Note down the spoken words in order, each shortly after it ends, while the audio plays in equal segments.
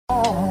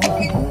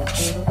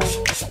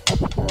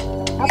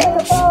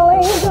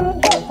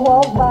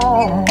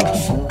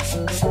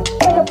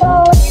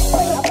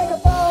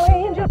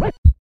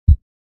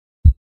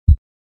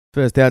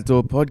First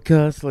outdoor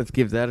podcast. Let's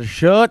give that a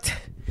shot.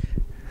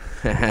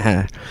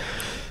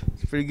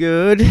 It's pretty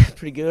good.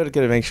 Pretty good. I've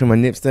got to make sure my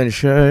nips don't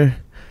show.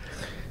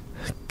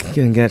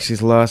 Gonna catch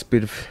this last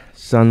bit of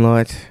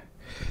sunlight.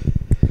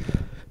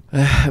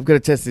 I've got to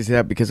test this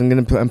out because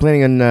I'm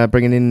planning on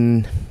bringing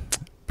in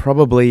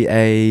probably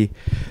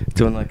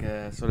doing like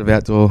a sort of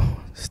outdoor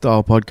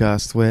style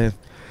podcast where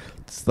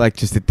it's like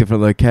just at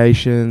different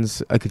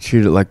locations. I could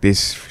shoot it like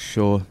this for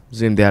sure.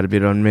 Zoomed out a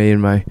bit on me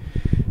and my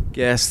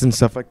guests and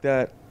stuff like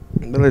that.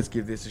 But let's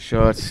give this a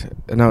shot.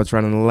 I know it's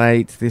running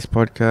late, this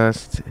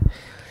podcast.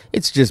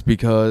 It's just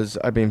because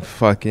I've been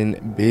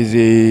fucking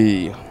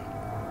busy.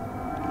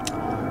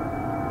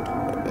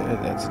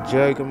 That's a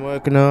joke I'm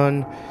working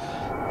on.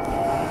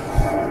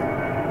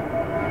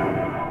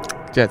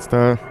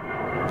 Jetstar.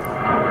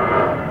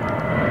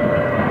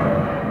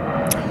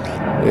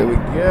 There we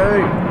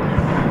go.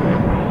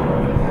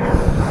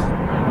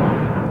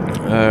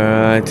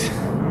 Alright.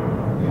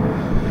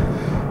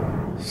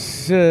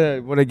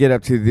 So, what I get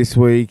up to this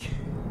week?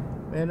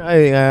 Man,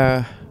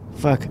 I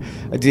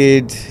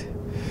did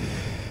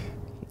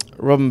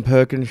Robin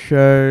Perkins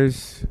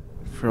shows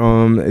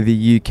from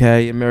the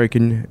UK,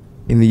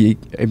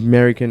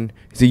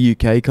 it's a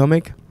UK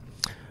comic.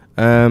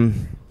 That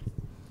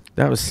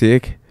was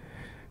sick.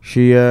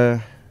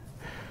 I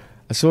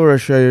saw her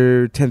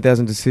show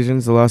 10,000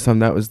 Decisions the last time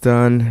that was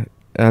done,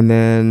 and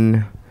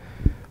then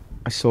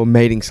I saw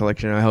Mating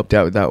Selection. I helped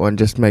out with that one,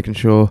 just making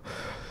sure.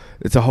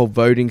 It's a whole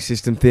voting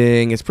system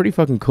thing. It's pretty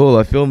fucking cool.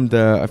 I filmed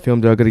I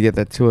got to get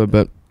that to her,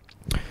 but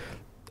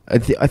I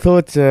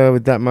thought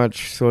with that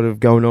much sort of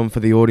going on for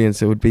the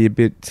audience, it would be a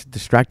bit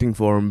distracting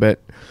for them, but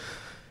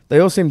they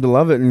all seem to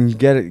love it and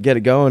get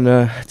it going.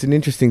 It's an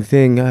interesting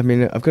thing. I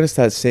mean, I've got to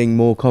start seeing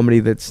more comedy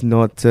that's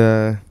not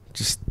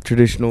just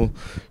traditional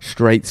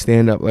straight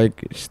stand-up. Like,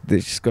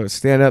 she's got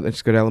stand-up, and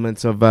she's got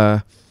elements of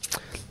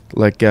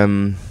like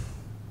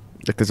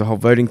there's a whole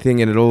voting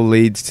thing, and it all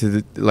leads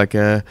to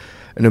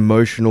an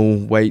emotional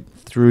weight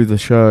through the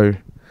show.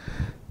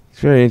 It's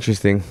very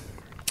interesting.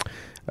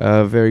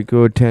 Very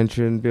good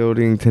tension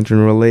building, tension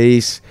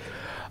release.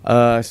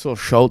 I saw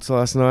Schultz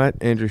last night,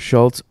 Andrew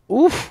Schultz.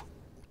 Oof!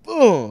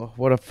 Oh,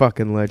 what a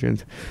fucking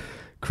legend.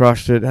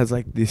 Crushed it. Has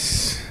like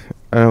this,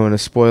 I don't want to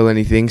spoil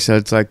anything, so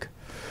it's like,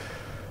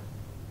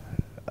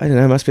 I don't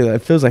know, it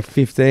feels like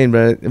 15,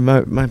 but it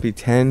might be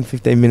 10,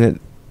 15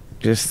 minute,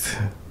 just...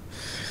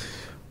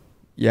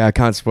 Yeah, I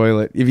can't spoil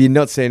it. If you're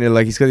not seeing it,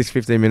 like, he's got this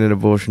 15-minute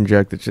abortion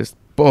joke that's just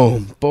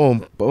boom,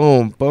 boom,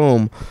 boom,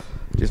 boom.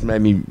 Just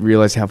made me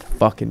realize how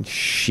fucking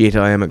shit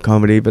I am at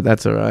comedy, but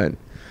that's alright.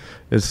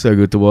 It's so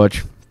good to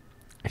watch.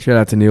 Shout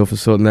out to Neil for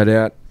sorting that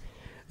out.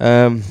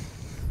 Yeah,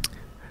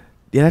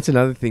 that's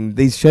another thing.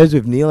 These shows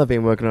with Neil I've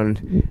been working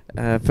on.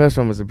 First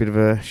one was a bit of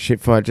a shit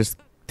fight, just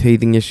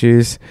teething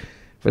issues.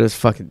 But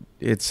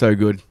it's so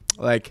good.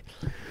 Like,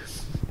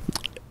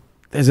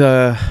 there's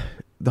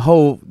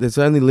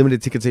only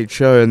limited tickets each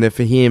show, and they're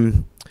for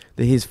him.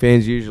 They're his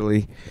fans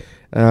usually,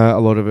 a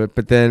lot of it.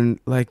 But then,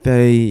 like,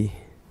 they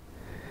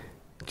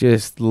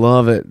just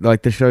love it.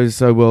 Like, the show's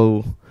so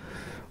well.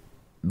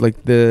 Like,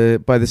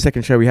 by the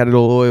second show, we had it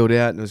all oiled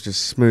out, and it was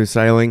just smooth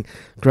sailing.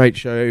 Great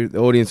show. The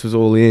audience was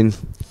all in.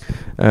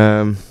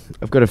 I've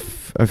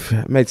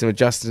made some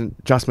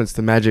adjustments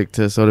to magic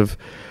to sort of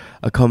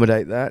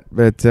accommodate that,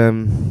 but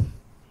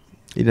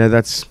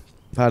that's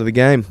part of the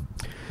game.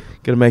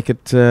 Got to make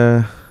it.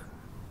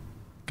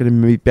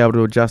 Going to be able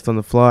to adjust on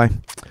the fly.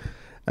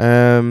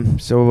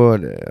 So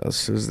what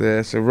else was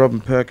there? So Robin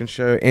Perkins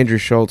show, Andrew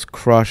Schultz,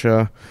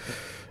 Crusher.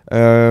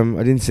 I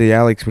didn't see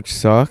Alex, which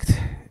sucked.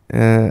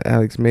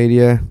 Alex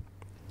Media.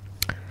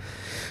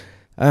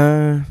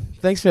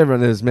 Thanks for everyone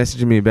that was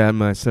messaging me about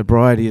my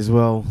sobriety as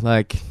well.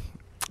 Like,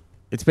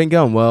 it's been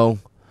going well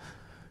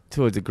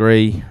to a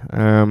degree.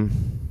 What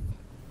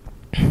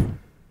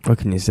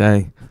can you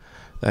say?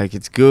 Like,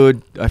 it's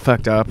good. I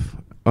fucked up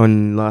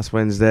on last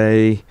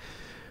Wednesday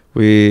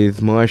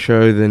with my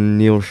show, then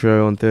Neil's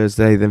show on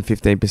Thursday, then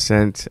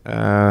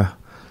 15%,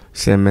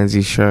 Sam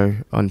Menzies' show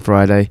on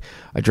Friday.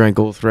 I drank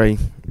all three.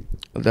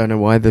 I don't know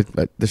why,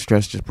 the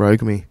stress just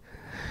broke me.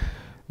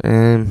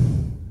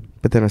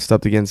 But then I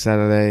stopped again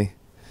Saturday,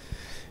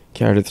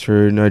 carried it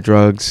through, no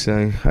drugs,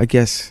 so I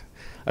guess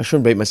I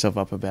shouldn't beat myself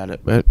up about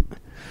it, but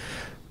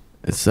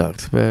it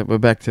sucked. But we're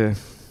back to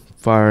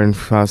firing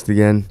fast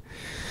again.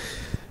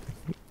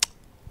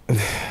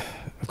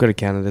 I've got to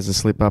count it as a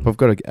slip up. I've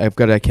got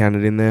to count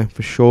it in there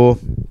for sure.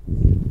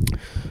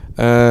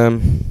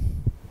 Man,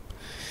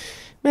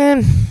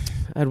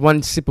 I had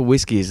one sip of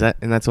whiskey,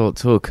 and that's all it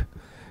took.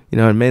 You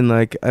know what I mean?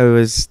 Like, there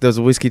was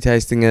a whiskey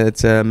tasting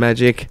at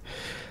Magic,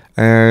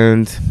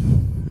 and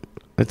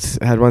I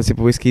had one sip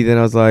of whiskey. Then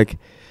I was like,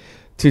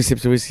 2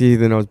 sips of whiskey.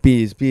 Then I was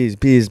beers.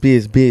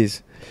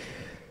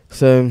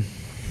 So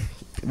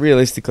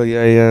realistically,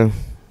 as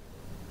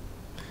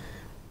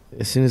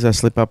soon as I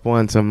slip up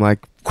once, I'm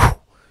like,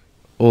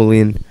 all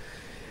in,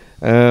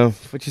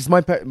 which is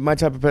my type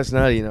of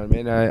personality. You know what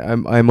I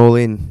mean? I'm all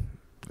in.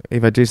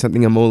 If I do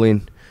something, I'm all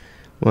in.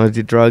 When I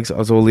did drugs, I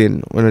was all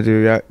in. When I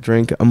do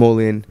drink, I'm all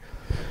in.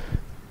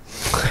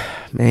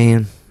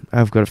 man,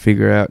 I've got to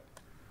figure out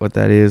what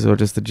that is, or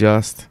just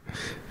adjust,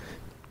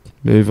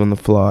 move on the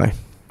fly.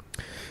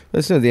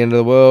 That's not the end of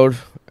the world.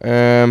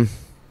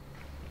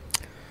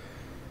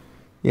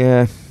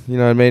 Yeah, you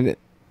know what I mean?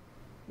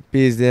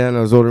 Beer's down,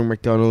 I was ordering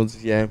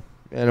McDonald's, yeah.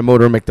 And I'm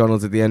ordering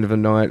McDonald's at the end of the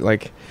night,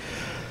 like,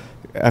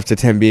 after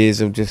 10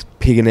 beers, I'm just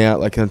pigging out,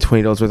 like, on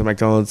 $20 worth of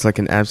McDonald's, like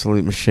an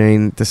absolute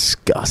machine.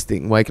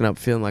 Disgusting. Waking up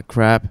feeling like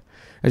crap,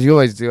 as you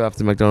always do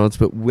after McDonald's,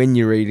 but when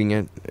you're eating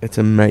it, it's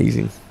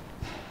amazing.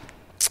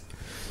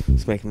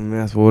 It's making my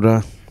mouth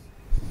water.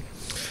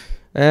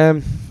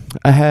 I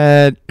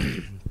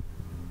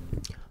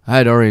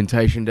had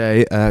orientation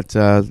day at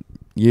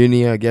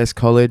uni, I guess,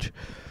 college.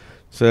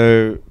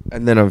 So,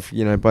 and then I've,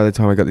 you know, by the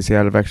time I got this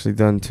out, I've actually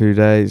done 2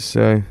 days.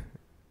 So,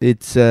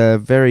 it's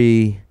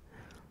very,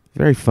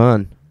 very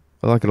fun.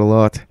 I like it a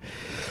lot.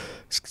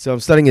 So, I'm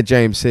studying at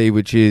JMC,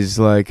 which is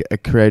like a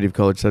creative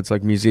college. So, it's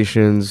like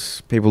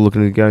musicians, people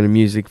looking to go into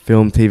music,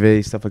 film,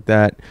 TV, stuff like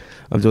that.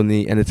 I'm doing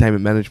the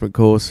entertainment management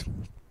course.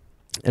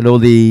 And all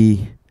the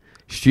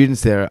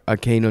students there are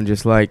keen on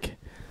just like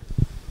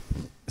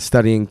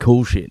studying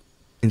cool shit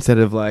instead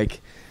of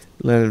like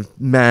learning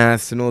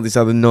maths and all this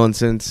other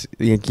nonsense.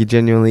 Like, you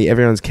genuinely,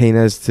 everyone's keen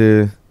as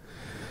to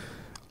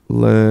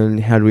learn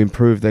how to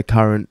improve their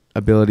current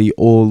ability,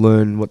 or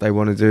learn what they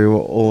want to do,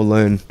 or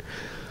learn,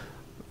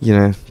 you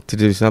know, to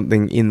do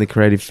something in the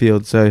creative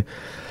field. So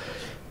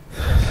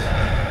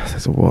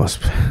that's a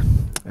wasp.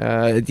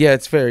 Yeah,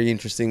 it's very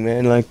interesting,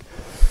 man. Like,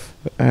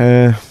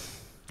 the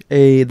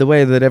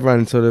way that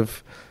everyone sort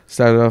of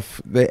started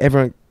off,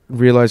 everyone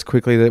realised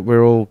quickly that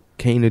we're all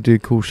keen to do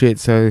cool shit.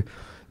 So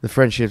the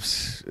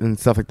friendships and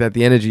stuff like that,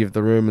 the energy of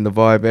the room and the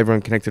vibe,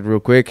 everyone connected real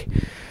quick.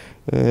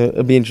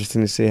 It'll be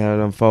interesting to see how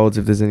it unfolds,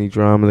 if there's any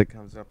drama that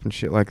comes up and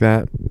shit like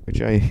that,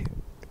 which I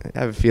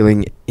have a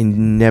feeling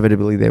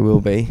inevitably there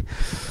will be.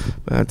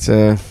 But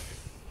I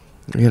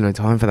got no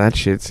time for that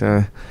shit,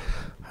 so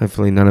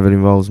hopefully none of it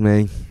involves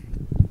me.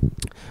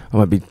 I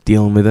won't be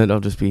dealing with it, I'll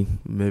just be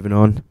moving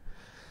on.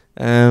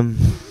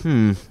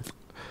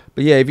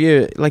 But yeah, if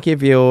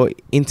you're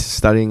into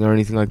studying or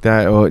anything like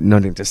that, or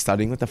not into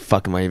studying, what the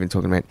fuck am I even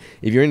talking about?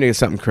 If you're into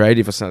something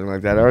creative or something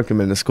like that, I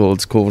recommend the school.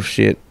 It's cool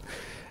shit.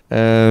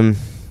 One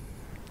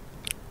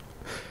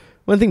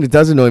thing that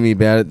does annoy me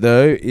about it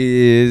though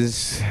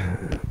is,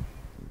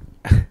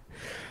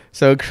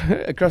 so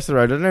across the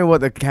road, I don't know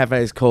what the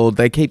cafe is called.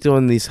 They keep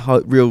doing this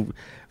real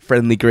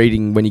friendly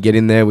greeting when you get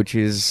in there, which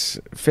is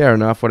fair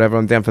enough. Whatever,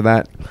 I'm down for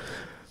that.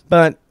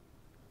 But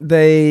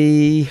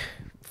they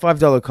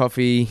 $5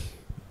 coffee.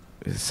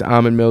 It's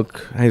almond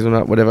milk,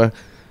 hazelnut, whatever.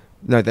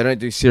 No, they don't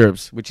do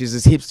syrups, which is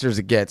as hipster as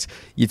it gets.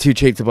 You're too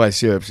cheap to buy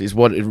syrups, is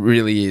what it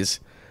really is.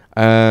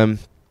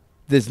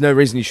 There's no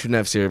reason you shouldn't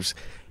have syrups.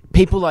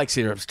 People like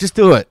syrups. Just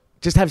do it.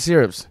 Just have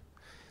syrups.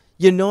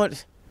 You're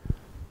not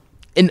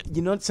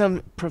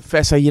some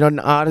professor. You're not an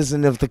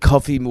artisan of the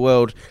coffee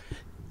world.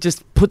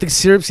 Just put the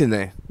syrups in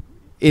there.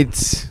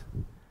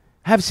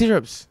 Have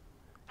syrups.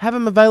 Have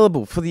them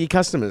available for your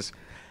customers.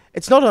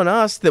 It's not on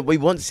us that we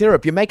want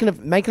syrup. You're making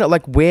it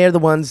like we're the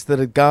ones that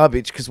are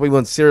garbage because we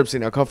want syrups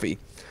in our coffee.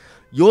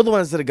 You're the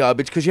ones that are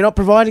garbage because you're not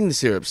providing the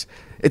syrups.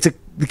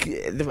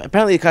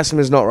 Apparently the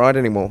customer's not right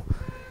anymore.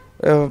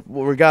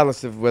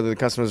 Regardless of whether the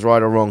customer's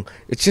right or wrong,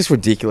 it's just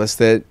ridiculous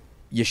that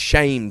you're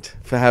shamed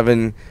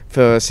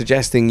for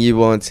suggesting you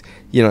want,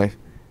 you know,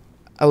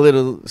 a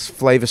little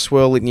flavor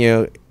swirl in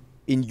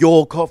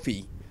your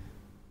coffee.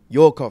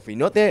 Your coffee,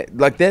 not their.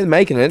 Like, they're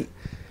making it.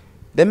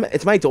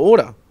 It's made to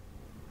order.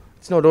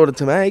 It's not ordered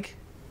to make.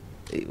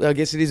 I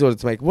guess it is ordered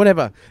to make.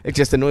 Whatever. It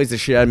just annoys the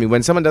shit out of me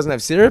when someone doesn't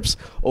have syrups,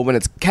 or when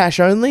it's cash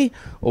only,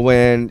 or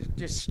when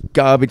just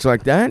garbage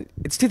like that.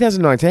 It's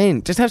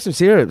 2019. Just have some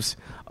syrups.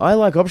 I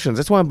like options.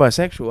 That's why I'm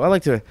bisexual. I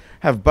like to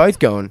have both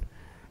going.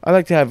 I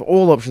like to have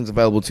all options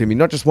available to me,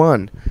 not just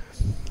one.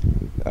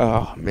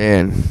 Oh,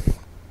 man.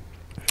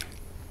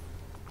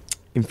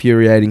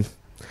 Infuriating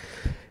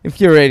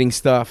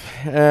stuff.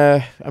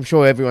 I'm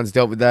sure everyone's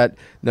dealt with that.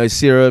 No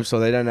syrups, or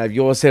they don't have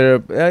your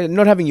syrup.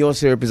 Not having your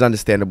syrup is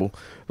understandable,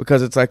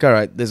 because it's like, all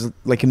right, there's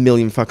like a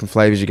million fucking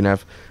flavors you can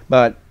have.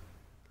 But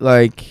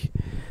like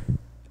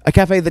a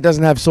cafe that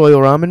doesn't have soy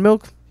or almond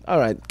milk, all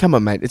right, come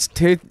on, mate. It's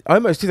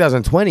almost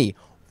 2020.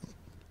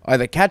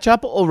 Either catch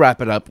up or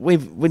wrap it up. We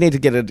need to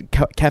get a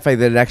cafe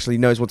that actually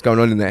knows what's going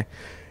on in there.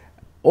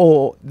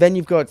 Or then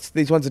you've got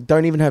these ones that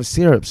don't even have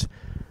syrups.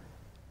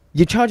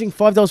 You're charging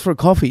 $5 for a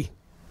coffee.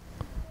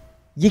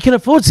 You can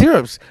afford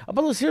syrups. A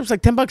bottle of syrups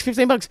like $10,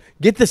 $15.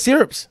 Get the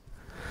syrups.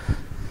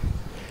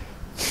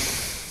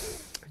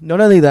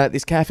 Not only that,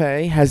 this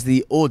cafe has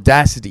the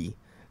audacity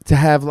to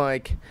have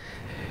like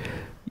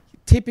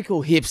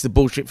typical hipster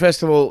bullshit.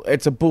 First of all,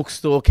 it's a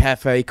bookstore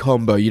cafe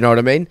combo, you know what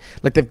I mean?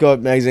 Like, they've got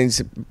magazines,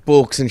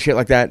 books and shit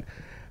like that.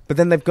 But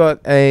then they've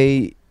got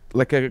a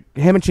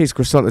ham and cheese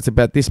croissant that's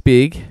about this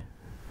big.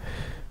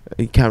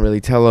 You can't really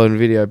tell on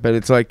video, but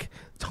it's like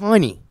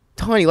tiny,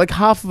 like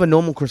half of a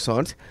normal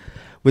croissant,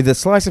 with a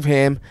slice of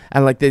ham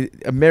and like the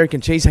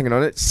American cheese hanging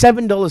on it.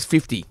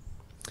 $7.50.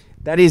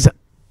 That is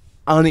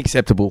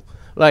unacceptable.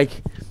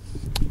 Like,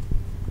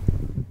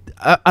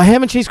 a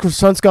ham and cheese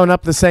croissant's going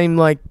up the same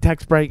like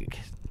tax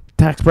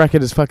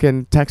bracket as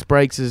fucking tax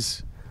breaks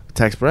as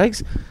tax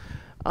breaks.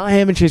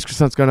 Ham and cheese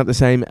croissant's going up the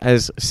same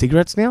as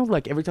cigarettes now.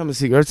 Like every time the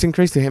cigarettes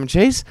increase to ham and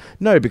cheese,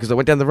 no, because I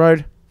went down the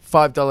road,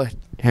 $5 ham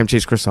and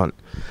cheese croissant.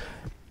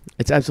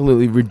 It's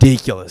absolutely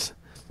ridiculous,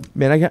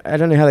 man. I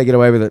don't know how they get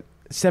away with it.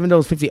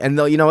 $7.50, and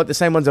you know what? The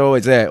same ones are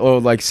always there,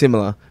 or like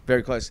similar,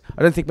 very close.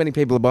 I don't think many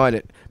people are buying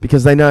it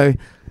because they know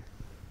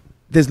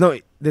there's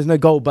no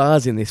gold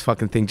bars in this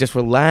fucking thing. Just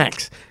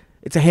relax.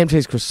 It's a ham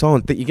cheese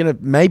croissant that you're gonna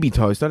maybe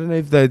toast. I don't know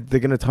if they're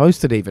gonna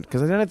toast it even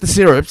because they don't have the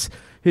syrups.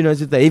 Who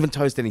knows if they even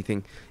toast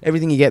anything?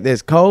 Everything you get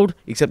there's cold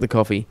except the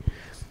coffee,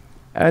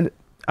 and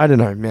I don't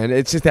know, man.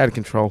 It's just out of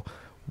control.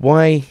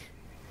 Why?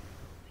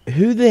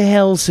 Who the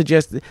hell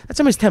suggested?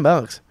 That's almost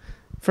 $10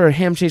 for a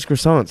ham cheese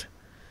croissant.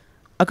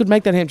 I could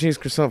make that ham cheese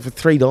croissant for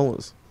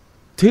 $3,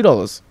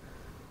 $2,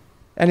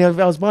 and if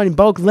I was buying in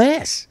bulk,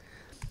 less.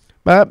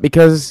 But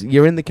because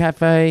you're in the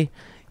cafe,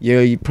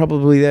 you're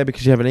probably there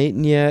because you haven't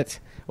eaten yet,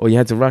 or you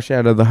had to rush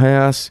out of the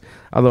house.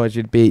 Otherwise,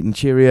 you'd be eating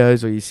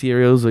Cheerios or your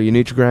cereals or your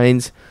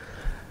Nutri-Grains.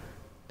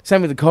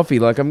 Same with the coffee.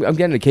 Like I'm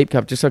getting a Keep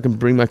Cup just so I can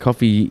bring my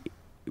coffee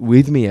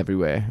with me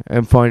everywhere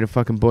and find a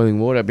fucking boiling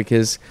water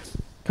because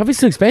coffee's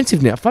too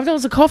expensive now.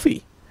 $5 a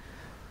coffee.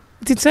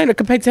 It's insane. I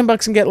could pay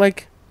 $10 and get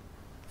like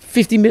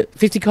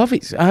 50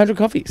 coffees, 100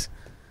 coffees.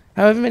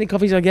 However many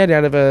coffees I get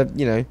out of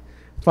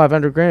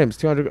 500 grams,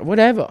 200,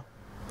 whatever.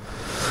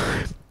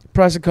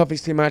 Price of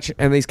coffee's too much,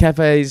 and these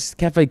cafe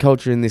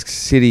culture in this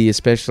city,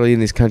 especially in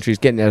this country, is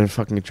getting out of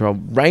fucking control.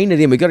 Rein it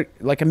in. We got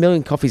like 1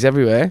 million coffees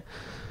everywhere,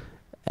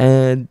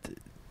 and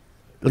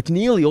like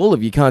nearly all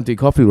of you can't do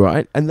coffee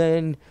right, and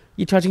then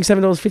you're charging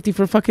 $7.50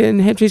 for a fucking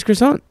ham cheese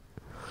croissant.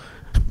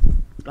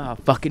 Oh,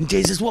 fucking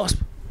Jesus, wasp.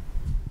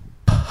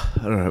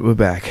 Alright, we're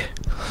back.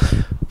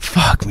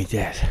 Fuck me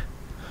dead.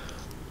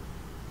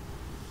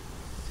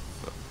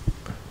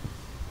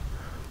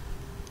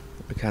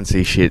 I can't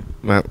see shit.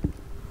 Well,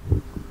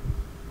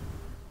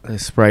 I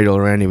sprayed all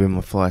around here with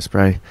my fly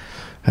spray.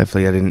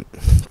 Hopefully I didn't.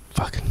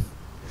 Fucking.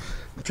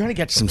 I'm trying to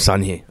catch some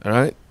sun here,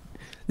 alright?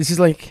 This is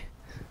like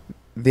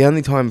the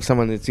only time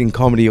someone that's in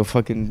comedy or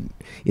fucking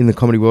in the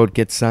comedy world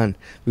gets sun.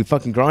 We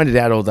fucking grind it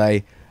out all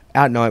day.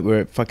 At night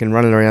we're fucking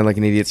running around like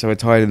an idiot, so we're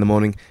tired in the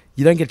morning.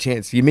 You don't get a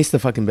chance. You miss the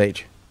fucking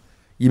beach.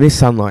 You miss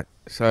sunlight.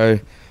 So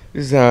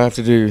this is how I have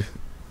to do,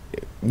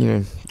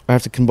 I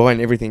have to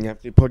combine everything. I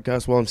have to do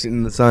podcast while I'm sitting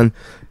in the sun.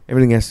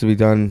 Everything has to be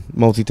done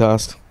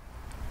multitasked.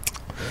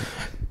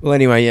 Well,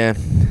 anyway, yeah.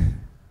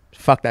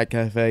 Fuck that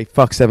cafe.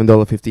 Fuck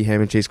 $7.50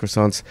 ham and cheese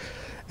croissants.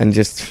 And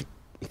just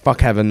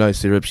fuck having no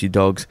syrups, you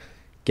dogs.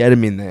 Get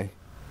them in there.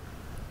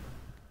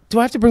 Do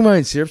I have to bring my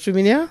own syrups with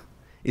me now?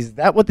 Is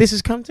that what this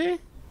has come to?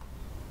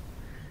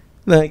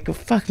 Like,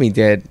 fuck me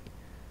dead.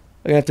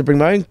 I'm going to have to bring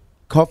my own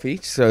coffee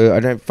so I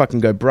don't fucking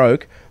go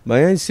broke.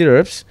 My own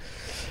syrups.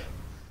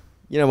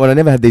 You know what? I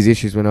never had these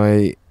issues when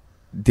I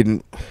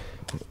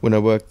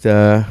worked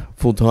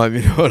full time.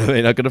 You know what I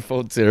mean? I could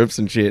afford syrups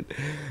and shit.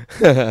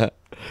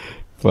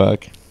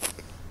 Fuck.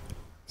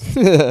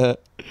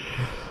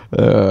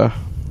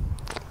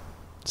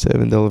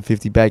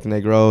 $7.50 bacon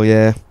egg roll.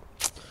 Yeah,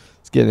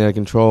 it's getting out of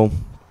control.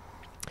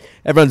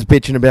 Everyone's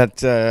bitching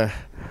about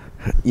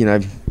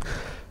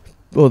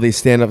all these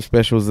stand-up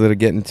specials that are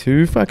getting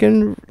too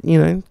fucking,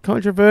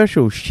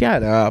 controversial.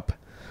 Shut up.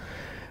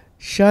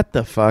 Shut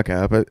the fuck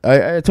up.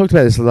 I talked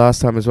about this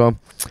last time as well.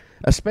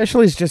 A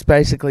special is just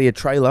basically a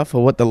trailer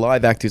for what the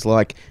live act is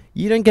like.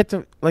 You don't get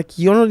to,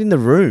 you're not in the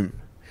room.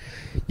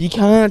 You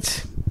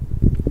can't.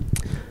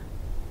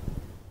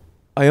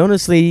 I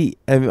honestly,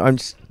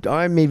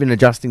 I'm even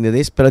adjusting to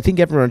this, but I think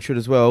everyone should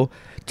as well.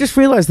 Just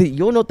realize that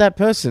you're not that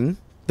person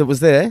that was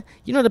there.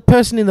 You're not a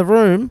person in the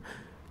room.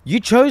 You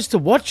chose to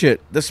watch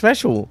it, the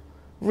special.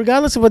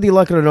 Regardless of whether you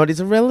like it or not, it's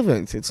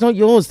irrelevant. It's not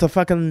yours to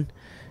fucking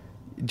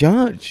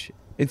judge.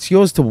 It's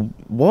yours to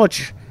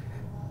watch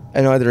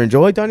and either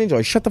enjoy, don't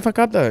enjoy. Shut the fuck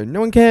up, though. No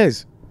one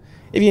cares.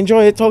 If you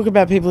enjoy it, talk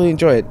about people who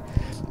enjoy it.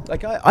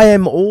 Like, I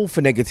am all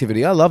for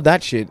negativity. I love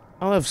that shit.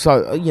 I love,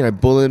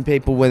 bullying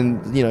people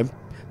when,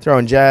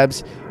 throwing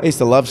jabs. I used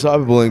to love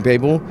cyberbullying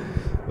people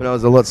when I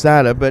was a lot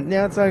sadder, but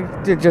now it's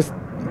like, just,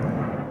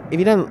 if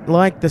you don't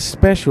like the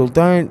special,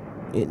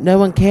 no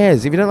one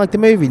cares. If you don't like the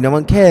movie, no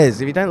one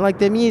cares. If you don't like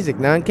their music,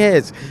 no one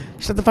cares.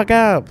 Shut the fuck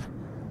up.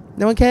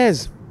 No one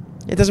cares.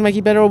 It doesn't make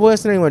you better or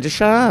worse than anyone. Just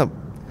shut up.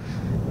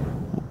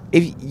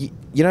 If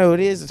you know who it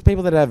is? It's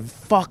people that have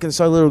fucking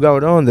so little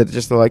going on that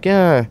just are like,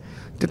 yeah,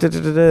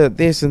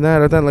 this and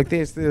that. I don't like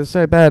this. They're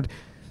so bad.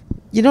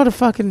 You're not a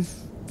fucking.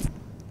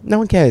 No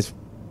one cares.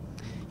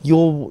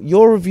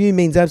 Your review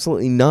means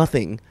absolutely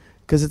nothing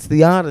because it's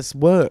the artist's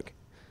work,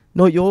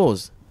 not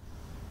yours.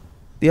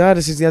 The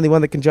artist is the only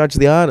one that can judge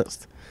the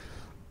artist.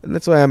 And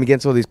that's why I'm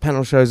against all these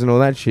panel shows and all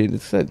that shit.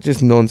 It's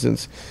just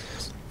nonsense.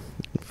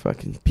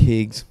 Fucking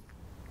pigs.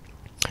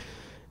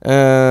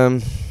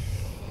 I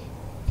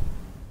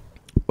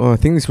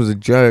think this was a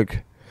joke.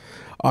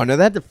 Oh, no,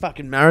 they had the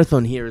fucking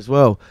marathon here as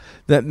well.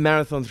 That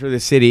marathon through the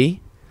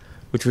city,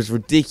 which was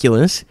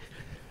ridiculous.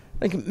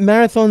 Like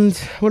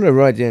marathons, what did I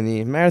write down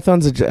here?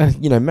 Marathons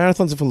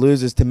marathons are for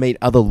losers to meet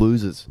other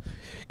losers.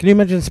 Can you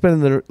imagine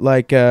spending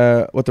what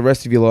the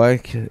rest of your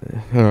life?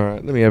 All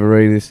right, let me have a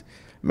read of this.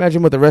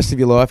 Imagine what the rest of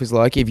your life is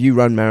like if you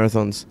run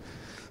marathons.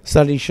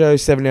 Studies show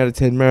 7 out of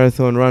 10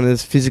 marathon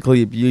runners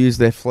physically abuse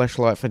their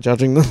flashlight for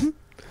judging them.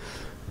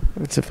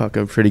 That's a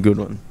fucking pretty good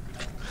one.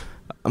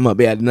 I might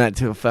be adding that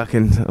to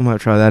I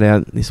might try that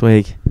out this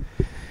week.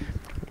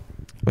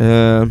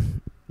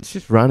 It's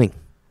just running.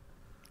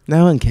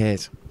 No one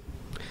cares.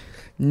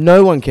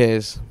 No one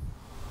cares.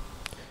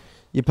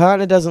 Your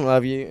partner doesn't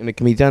love you, and it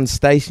can be done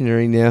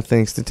stationary now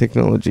thanks to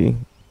technology.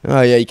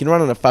 Oh yeah, you can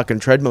run on a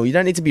fucking treadmill. You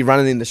don't need to be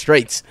running in the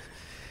streets.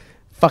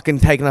 Fucking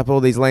taking up all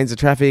these lanes of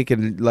traffic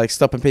and like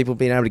stopping people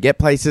being able to get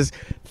places.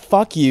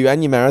 Fuck you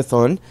and your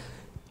marathon.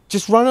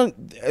 Just a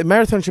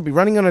marathon should be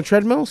running on a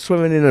treadmill,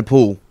 swimming in a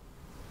pool.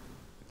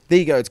 There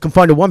you go. It's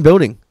confined to one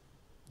building.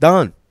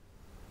 Done.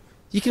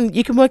 You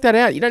can work that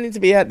out. You don't need to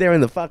be out there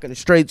in the fucking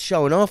streets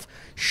showing off.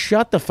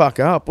 Shut the fuck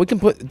up. We can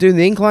do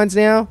the inclines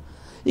now.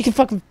 You can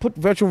fucking put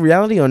virtual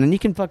reality on and you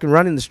can fucking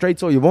run in the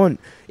streets all you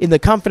want in the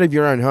comfort of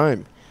your own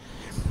home.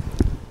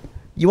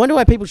 You wonder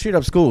why people shoot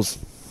up schools.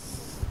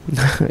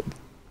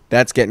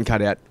 That's getting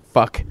cut out.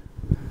 Fuck.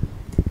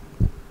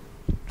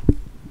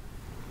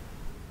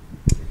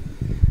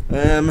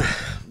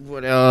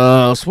 What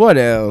else?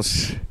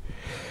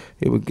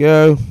 Here we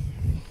go.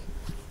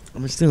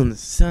 Am I still in the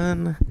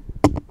sun?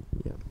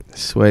 Yeah.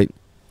 Sweet.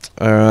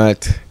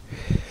 Alright.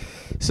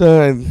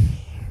 So,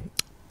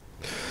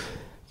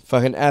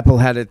 fucking Apple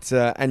had its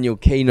annual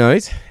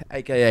keynote,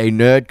 aka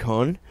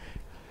NerdCon.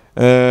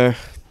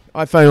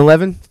 iPhone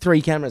 11,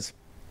 3 cameras.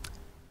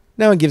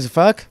 No one gives a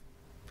fuck.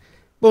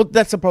 Well,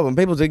 that's the problem.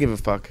 People do give a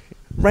fuck.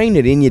 Rein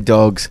it in, you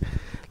dogs.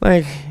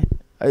 Like,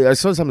 I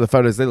saw some of the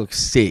photos. They look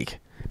sick.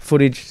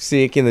 Footage,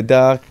 sick, in the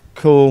dark,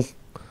 cool.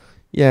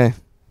 Yeah.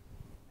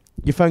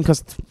 Your phone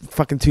costs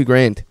fucking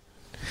 $2,000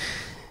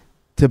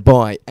 to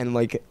buy, and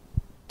like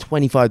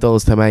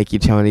 $25 to make.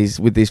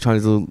 With these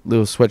Chinese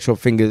little sweatshop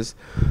fingers.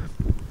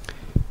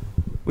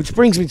 Which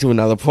brings me to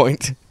another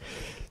point.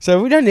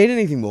 So we don't need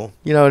anything more.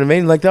 You know what I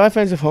mean? Like the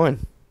iPhones are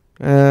fine.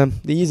 They're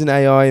using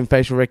AI and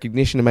facial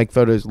recognition to make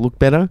photos look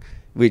better,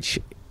 which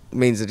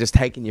means they're just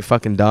taking your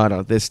fucking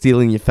data. They're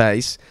stealing your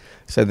face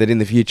so that in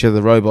the future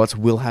the robots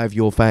will have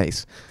your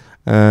face.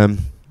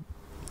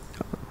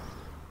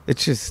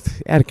 It's just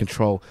out of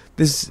control.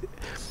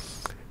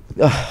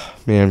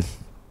 Man.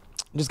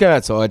 Just go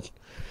outside.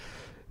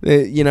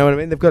 You know what I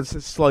mean? They've got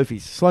slow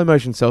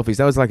motion selfies.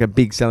 That was like a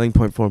big selling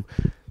point for them.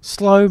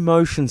 Slow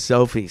motion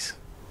selfies.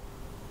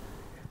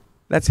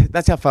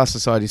 That's how fast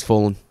society's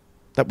fallen.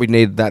 That we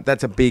needed that.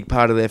 That's a big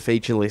part of their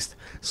feature list.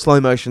 Slow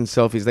motion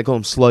selfies. They call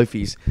them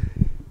slofies.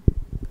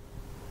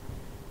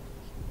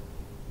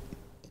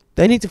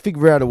 They need to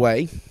figure out a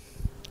way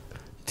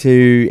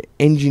to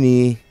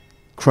engineer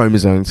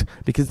chromosomes,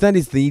 because that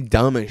is the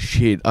dumbest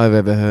shit I've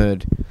ever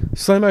heard.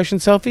 Slow motion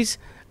selfies,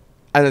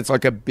 and it's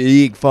like a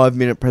big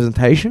 5-minute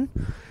presentation.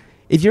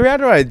 If you're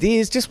out of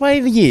ideas, just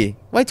wait a year.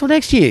 Wait till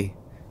next year.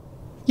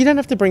 You don't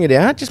have to bring it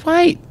out. Just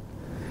wait.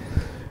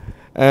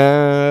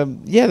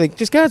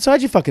 Just go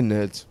outside, you fucking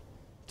nerds.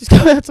 Just go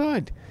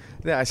outside.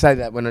 Yeah, I say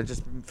that when I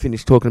just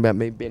finished talking about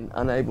me being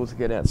unable to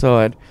get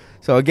outside.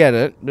 So I get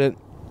it, but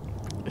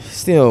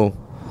still.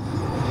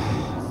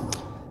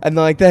 And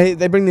like they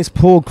bring this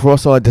poor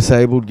cross-eyed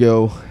disabled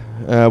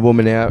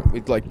woman out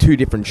with like 2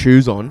 different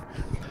shoes on.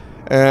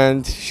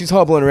 And she's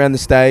hobbling around the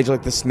stage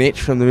like the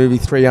snitch from the movie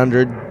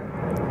 300.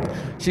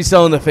 She's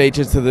selling the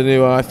features to the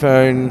new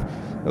iPhone.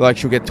 Like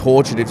she'll get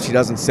tortured if she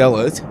doesn't sell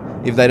it,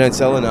 if they don't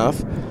sell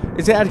enough.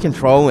 It's out of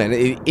control, man.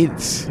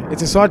 It's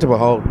a sight to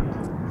behold.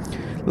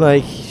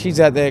 Like, she's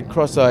out there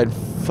cross-eyed,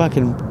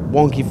 fucking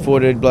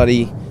wonky-footed,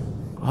 bloody,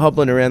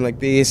 hobbling around like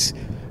this,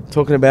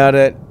 talking about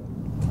it.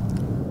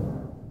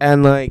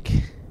 And, like,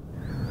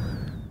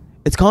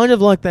 it's kind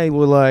of like they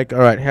were like,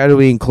 alright, how do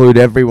we include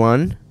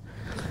everyone?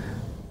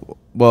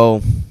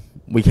 Well,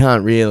 we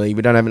can't really.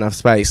 We don't have enough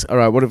space.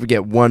 Alright, what if we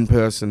get one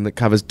person that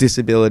covers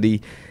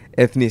disability,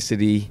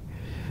 ethnicity,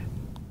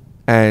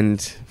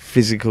 and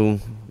physical...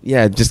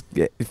 Yeah, just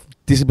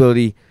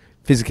disability,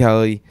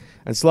 physicality,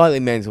 and slightly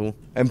mental,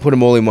 and put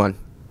them all in one.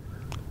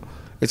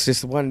 It's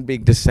just one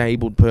big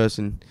disabled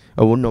person.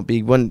 Oh, well, not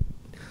big. One.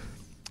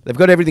 They've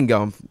got everything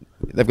going.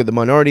 They've got the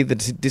minority, the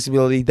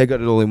disability. They got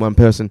it all in one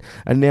person.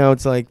 And now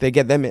it's like they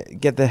get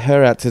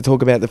her out to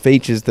talk about the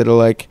features that are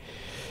like,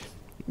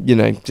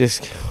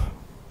 just.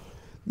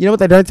 You know what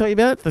they don't tell you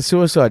about? The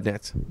suicide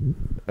nets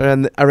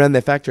around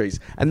their factories.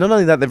 And not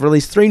only that, they've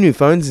released 3 new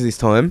phones this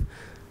time.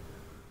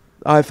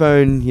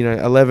 iPhone,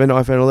 11,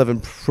 iPhone 11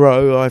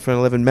 Pro, iPhone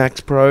 11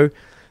 Max Pro.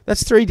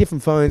 That's 3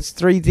 different phones,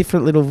 3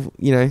 different little,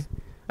 and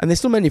they're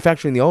still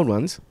manufacturing the old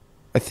ones,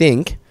 I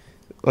think,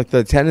 like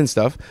the 10 and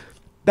stuff.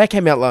 That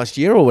came out last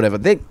year or whatever.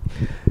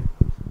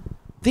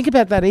 Think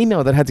about that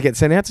email that had to get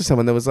sent out to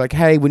someone that was like,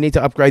 hey, we need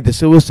to upgrade the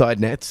suicide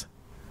nets.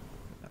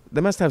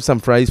 They must have some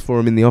phrase for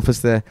them in the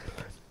office there.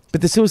 But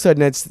the suicide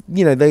nets,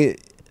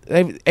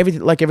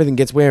 everything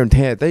gets wear and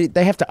tear.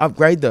 They have to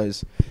upgrade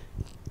those.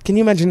 can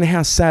you imagine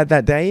how sad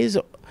that day is?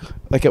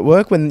 Like at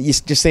work when you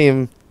just see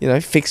them,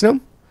 fixing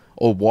them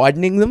or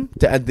widening them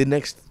to add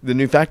the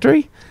new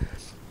factory.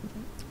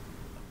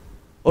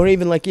 Or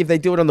even like if they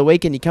do it on the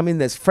weekend, you come in,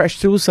 there's fresh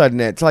suicide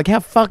nets. Like how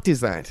fucked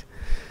is that?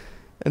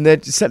 And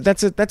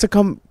that's a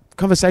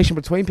conversation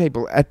between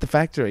people at the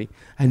factory,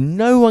 and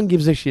no one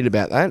gives a shit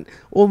about that.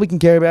 All we can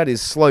care about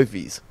is slow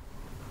fees.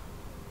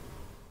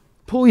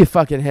 Pull your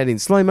fucking head in,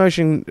 slow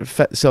motion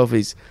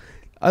selfies.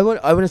 I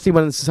want to see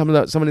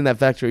someone in that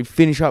factory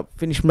finish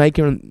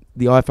making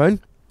the iPhone,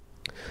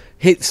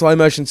 hit slow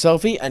motion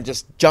selfie, and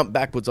just jump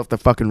backwards off the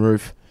fucking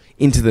roof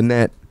into the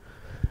net,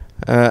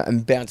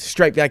 and bounce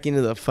straight back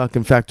into the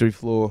fucking factory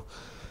floor.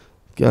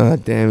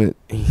 God damn it.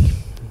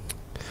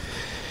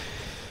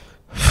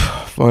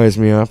 Fires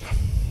me up.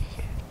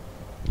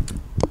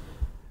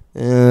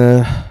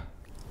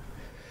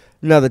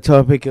 Another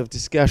topic of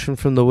discussion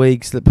from the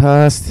weeks that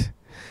passed.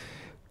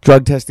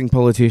 Drug testing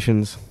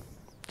politicians.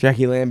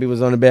 Jackie Lambie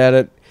was on about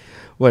it.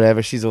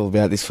 Whatever, she's all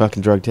about this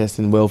fucking drug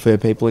testing, welfare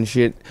people and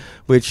shit,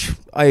 which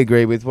I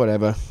agree with,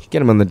 whatever. Get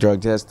them on the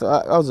drug test.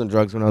 I was on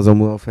drugs when I was on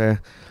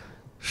welfare.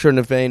 Shouldn't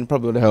have been,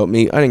 probably would have helped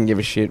me. I didn't give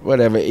a shit,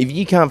 whatever. If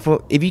you can't,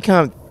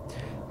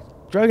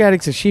 drug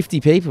addicts are shifty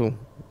people.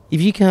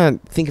 If you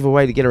can't think of a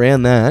way to get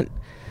around that,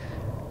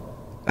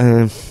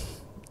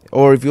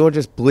 or if you're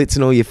just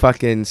blitzing all your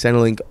fucking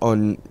Centrelink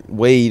on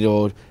weed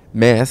or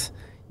meth,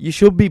 you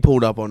should be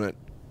pulled up on it.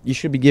 You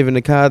should be given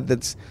a card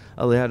that's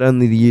allowed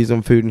only to use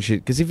on food and shit.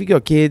 Because if you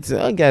got kids,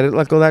 I get it,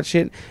 like all that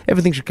shit,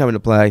 everything should come into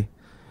play.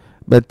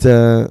 But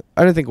I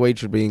don't think weed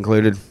should be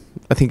included.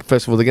 I think,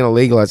 first of all, they're going to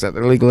legalise that.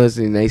 They're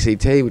legalising in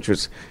ACT, which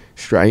was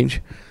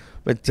strange.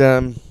 But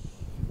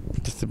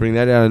just to bring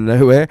that out of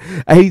nowhere,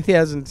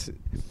 80,000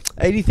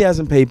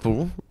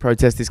 people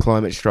protest this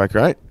climate strike,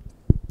 right?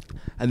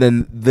 And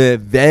then the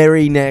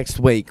very next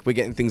week, we're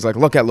getting things like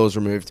lockout laws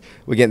removed.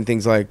 We're getting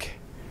things like...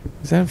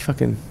 Is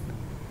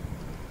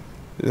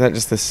that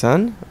just the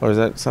sun? Or is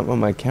that something on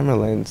my camera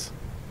lens?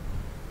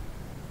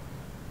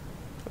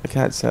 I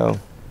can't tell.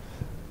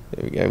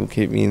 There we go. We'll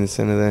keep me in the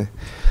centre there.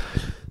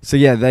 So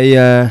yeah,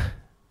 they...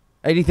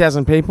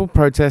 80,000 people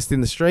protest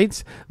in the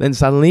streets. Then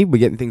suddenly, we're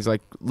getting things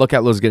like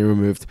lockout laws getting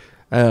removed.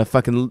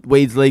 Fucking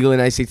weed's legal in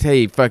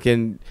ACT.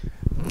 Fucking...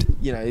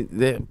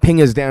 the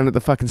pingers down at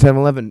the fucking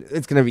 7-Eleven.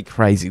 It's going to be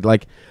crazy.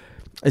 Like,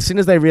 as soon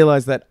as they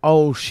realise that,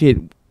 oh shit,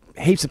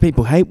 heaps of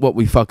people hate what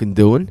we fucking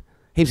doing,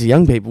 heaps of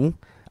young people,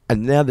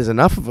 and now there's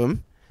enough of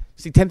them.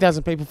 See,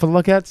 10,000 people for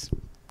lockouts,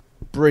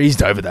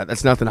 breezed over that.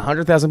 That's nothing.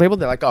 100,000 people,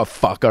 they're like, oh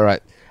fuck, all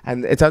right.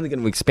 And it's only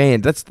going to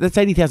expand. That's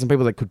 80,000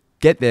 people that could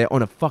get there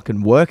on a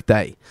fucking work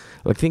day.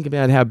 Like, think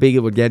about how big it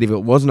would get if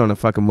it wasn't on a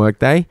fucking work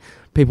day.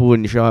 People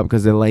wouldn't show up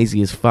because they're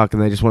lazy as fuck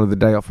and they just wanted the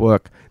day off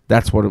work.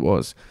 That's what it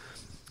was.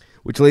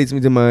 Which leads me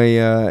to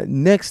my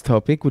next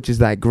topic, which is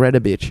that Greta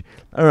bitch.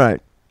 All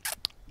right,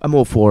 I'm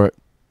all for it.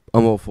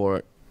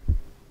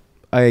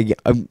 I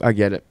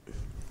get it.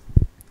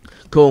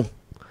 Cool.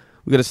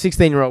 We got a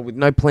 16-year-old with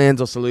no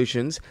plans or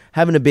solutions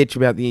having a bitch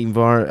about the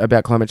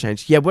about climate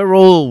change. Yeah, we're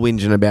all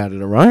whinging about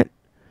it. All right,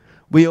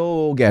 we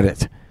all get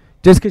it.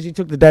 Just because you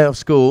took the day off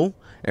school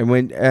and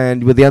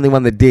were the only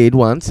one that did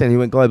once, and you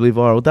went globally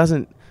viral,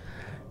 doesn't.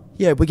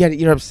 Yeah, we get it.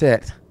 You're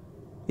upset.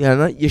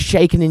 You're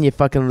shaking in your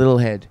fucking little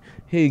head.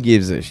 Who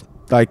gives a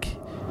like,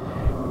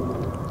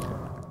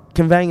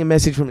 conveying a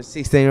message from a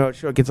 16-year-old,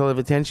 sure, it gets a lot of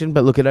attention,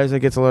 but look, it also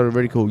gets a lot of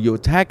ridicule. You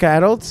attack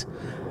adults.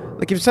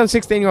 Like, if some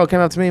 16-year-old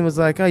came up to me and was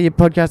like, oh, your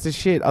podcast is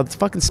shit, I'd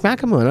fucking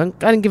smack them on. I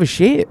don't give a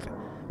shit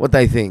what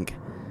they think.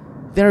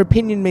 Their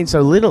opinion means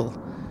so little.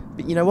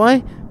 But you know why?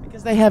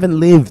 Because they haven't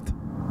lived.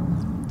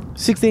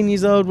 16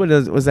 years old,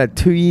 was that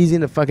 2 years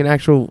into fucking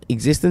actual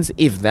existence?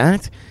 If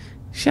that?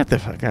 Shut the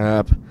fuck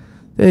up.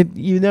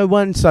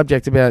 One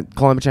subject about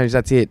climate change,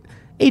 that's it.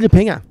 Eat a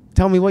pinger.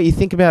 Tell me what you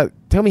think about...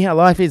 Tell me how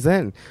life is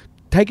then.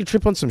 Take a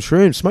trip on some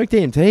shrooms. Smoke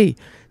DMT.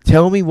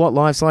 Tell me what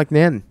life's like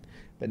then.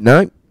 But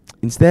no.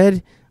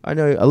 Instead, I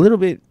know a little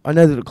bit... I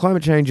know that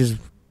climate change is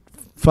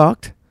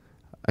fucked.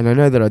 And I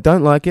know that I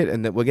don't like it.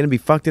 And that we're going to be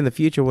fucked in the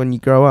future when you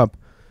grow up.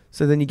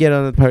 So then you get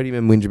on the podium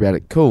and whinge about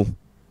it. Cool.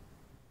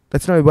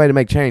 That's no way to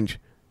make change.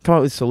 Come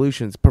up with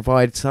solutions.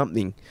 Provide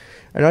something.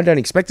 And I don't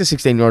expect a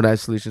 16-year-old to have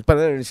solutions, but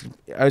I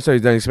also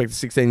don't expect a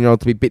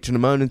 16-year-old to be bitching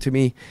and moaning to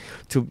me,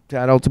 to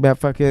adults about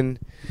fucking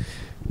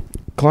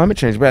climate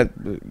change, about,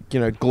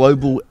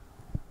 global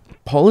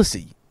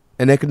policy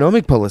and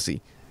economic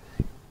policy.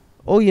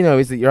 All you know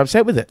is that you're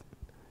upset with it.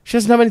 She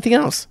doesn't have anything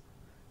else.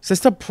 So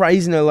stop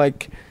praising her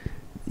like,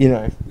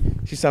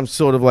 she's some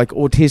sort of like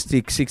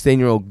autistic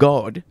 16-year-old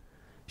god.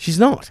 She's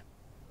not.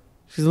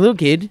 She's a little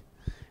kid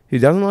who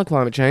doesn't like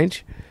climate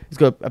change. She's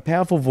got a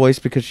powerful voice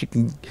because she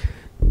can...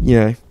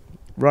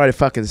 write a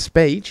fucking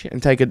speech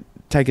and take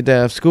a day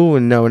off school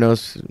and no one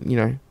else,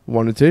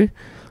 wanted to.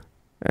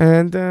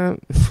 And,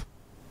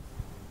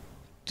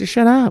 just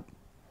shut up.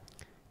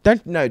 I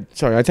take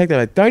that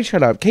back. Don't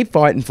shut up. Keep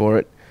fighting for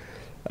it.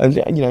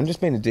 I'm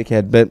just being a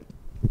dickhead, but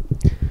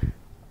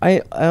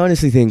I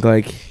honestly think,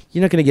 like,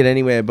 You're not going to get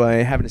anywhere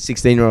by having a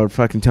 16-year-old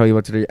fucking tell you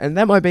what to do. And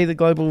that might be the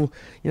global,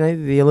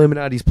 the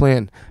Illuminati's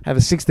plan. Have a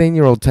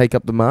 16-year-old take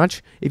up the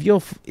march. If your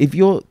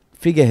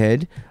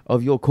figurehead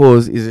of your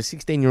cause is a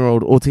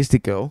 16-year-old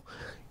autistic girl,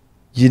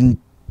 the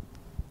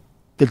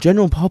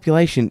general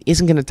population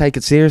isn't going to take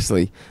it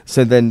seriously.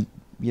 So then,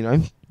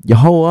 your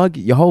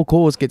whole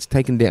cause gets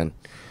taken down.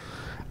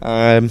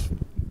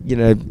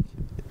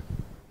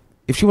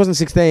 If she wasn't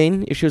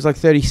 16, if she was like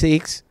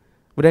 36,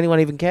 would anyone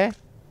even care?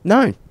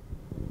 No.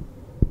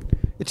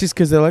 It's just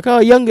because they're like, oh,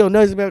 a young girl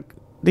knows about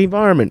the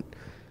environment.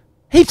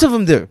 Heaps of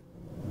them do.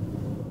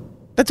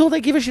 That's all they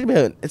give a shit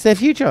about. It's their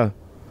future.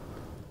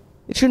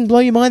 It shouldn't blow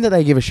your mind that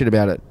they give a shit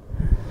about it.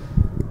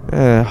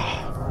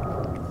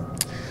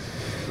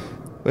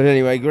 But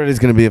anyway, Greta's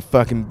going to be a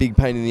fucking big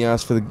pain in the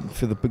ass for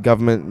the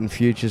government and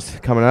futures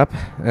coming up,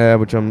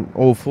 which I'm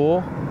all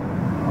for.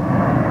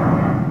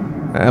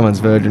 That one's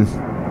virgin.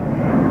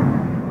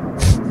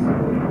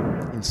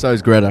 And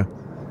so's Greta.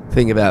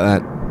 Think about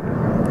that.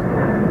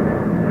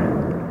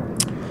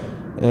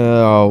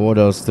 What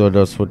else?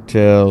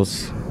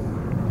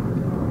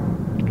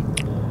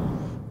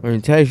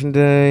 Orientation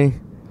day.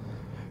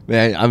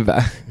 Man,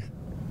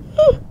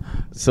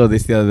 saw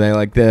this the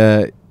other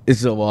day. This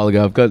is a while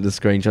ago. I've got the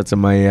screenshots on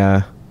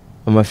my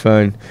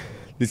phone.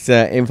 This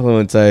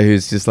influencer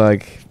who's just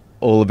like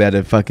all about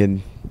her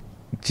fucking,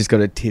 just got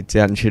her tits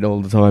out and shit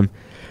all the time.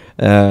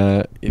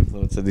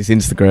 Influencer, this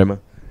Instagrammer.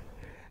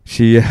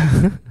 She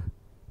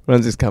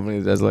runs this company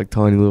that does like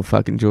tiny little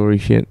fucking jewelry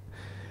shit.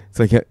 It's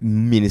like a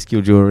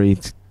minuscule jewelry.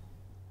 It's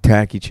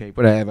tacky cheap,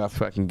 whatever,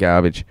 fucking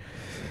garbage.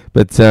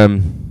 But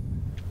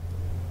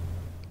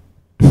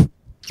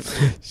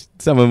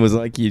someone was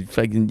like, you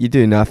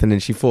do nothing,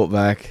 and she fought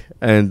back,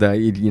 and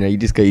you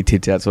just got your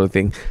tits out, sort of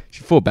thing.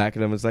 She fought back,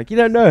 and I was like, you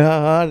don't know how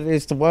hard it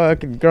is to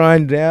work and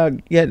grind it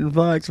out, getting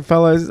likes and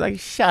follows. It's like,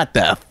 shut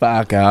the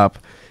fuck up.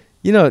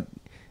 You're not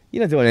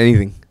doing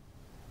anything.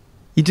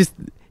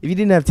 If you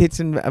didn't have tits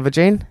and a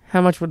vagina,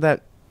 how much would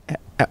that?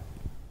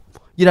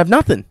 You'd have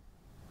nothing.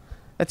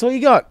 That's all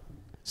you got.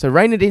 So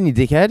rein it in, you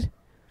dickhead.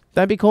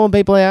 Don't be calling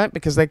people out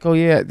because they call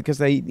you out because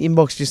they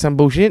inboxed you some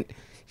bullshit.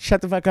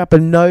 Shut the fuck up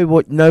and know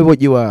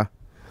what you are.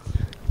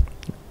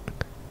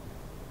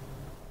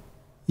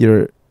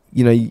 You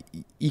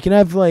can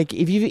have like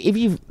if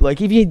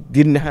you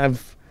didn't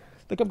have,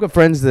 like, I've got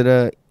friends that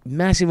are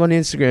massive on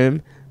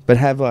Instagram but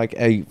have like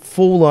a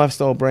full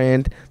lifestyle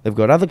brand. They've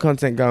got other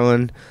content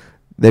going.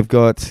 They've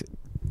got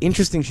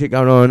interesting shit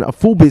going on. A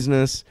full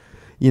business.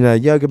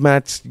 Yoga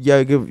mats,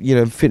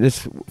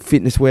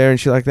 fitness wear and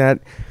shit like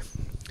that.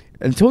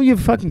 Until you've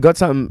fucking got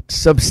something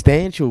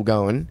substantial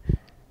going,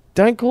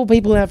 don't call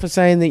people out for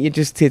saying that you're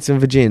just tits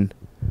and vagina.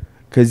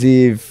 Because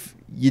if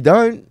you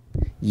don't,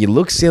 you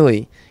look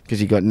silly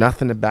because you got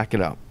nothing to back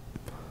it up.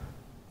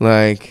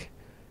 Like,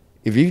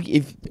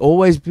 if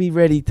always be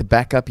ready to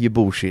back up your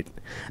bullshit.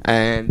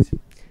 And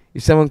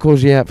if someone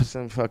calls you out for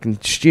some fucking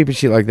stupid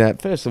shit like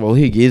that, first of all,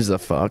 who gives a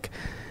fuck?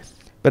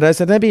 But I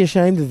said, don't be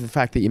ashamed of the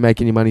fact that you're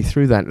making your money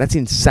through that. That's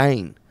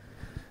insane.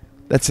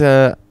 That's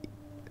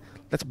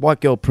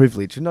white girl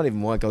privilege. Not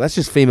even white girl. That's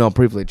just female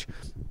privilege.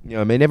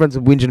 Everyone's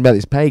whinging about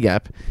this pay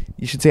gap.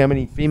 You should see how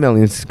many female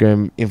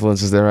Instagram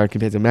influencers there are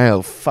compared to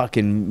male.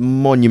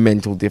 Fucking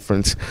monumental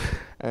difference.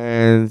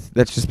 And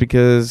that's just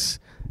because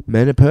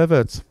men are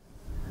perverts.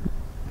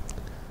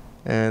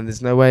 And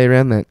there's no way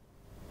around that.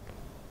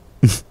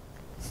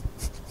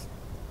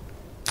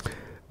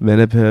 Men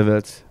are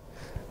perverts.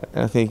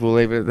 I think we'll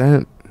leave it at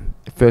that.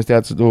 First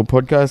outdoor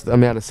podcast.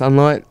 I'm out of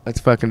sunlight. Let's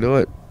fucking do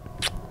it.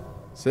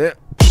 See it.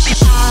 2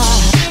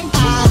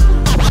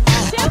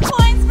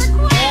 points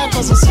for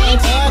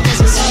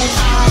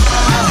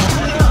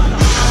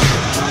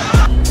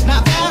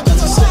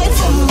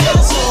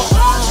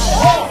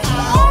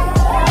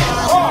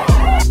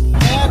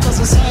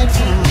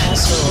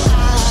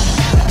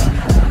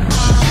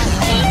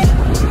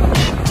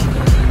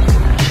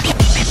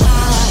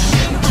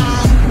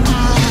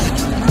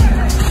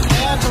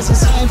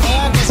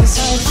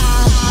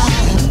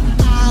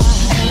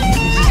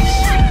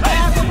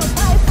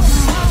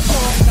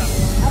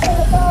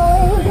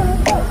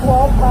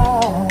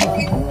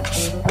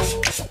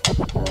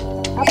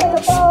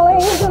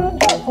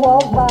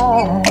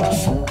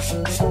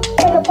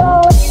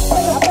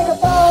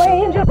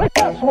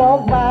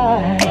Walk by.